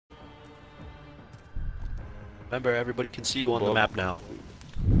Remember, everybody can see you on the map now.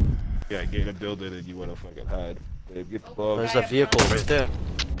 Yeah, get in a building and you wanna fucking hide. Babe, get the bug. There's a vehicle right there.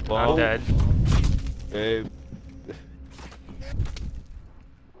 I'm dead. Babe.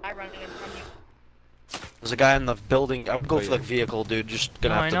 I run it in front of you. There's a guy in the building. I'm going for the vehicle, dude. Just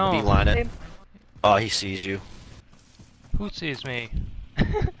gonna No, have I to know. beeline it. Oh, he sees you. Who sees me?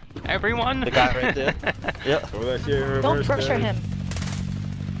 Everyone? The guy right there. Yeah. Throw that shit in reverse, Don't pressure babe. him.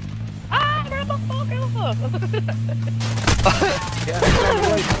 Ah, where the fuck?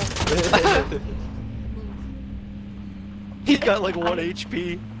 He got like 1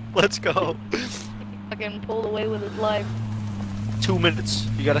 HP. Let's go. Fucking pulled away with his life. 2 minutes.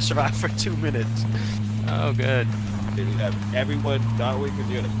 You gotta survive for 2 minutes. Oh, good. Everyone not wait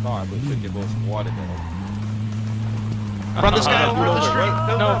because you're in a car, but should get most water down. Run this guy over the street.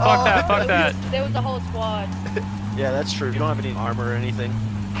 No, fuck that, fuck that. There was a whole squad. Yeah, that's true. You don't have any armor or anything.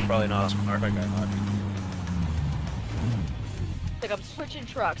 Probably not smart. Like I'm switching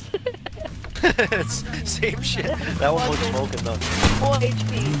trucks. It's same shit. That one was smoking though. 4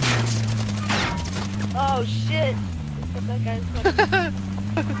 HP. Oh shit. That guy's fucking...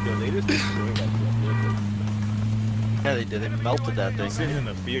 Yo, they just destroyed that shit. Yeah, they did. They melted that thing. Sitting in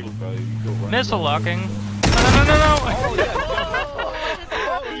the field, bro. You go run. Missile locking. No. Oh, yeah.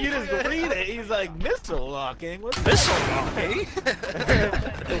 Oh, you just read it. He's like, missile locking. What's Missile locking?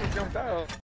 Jumped out.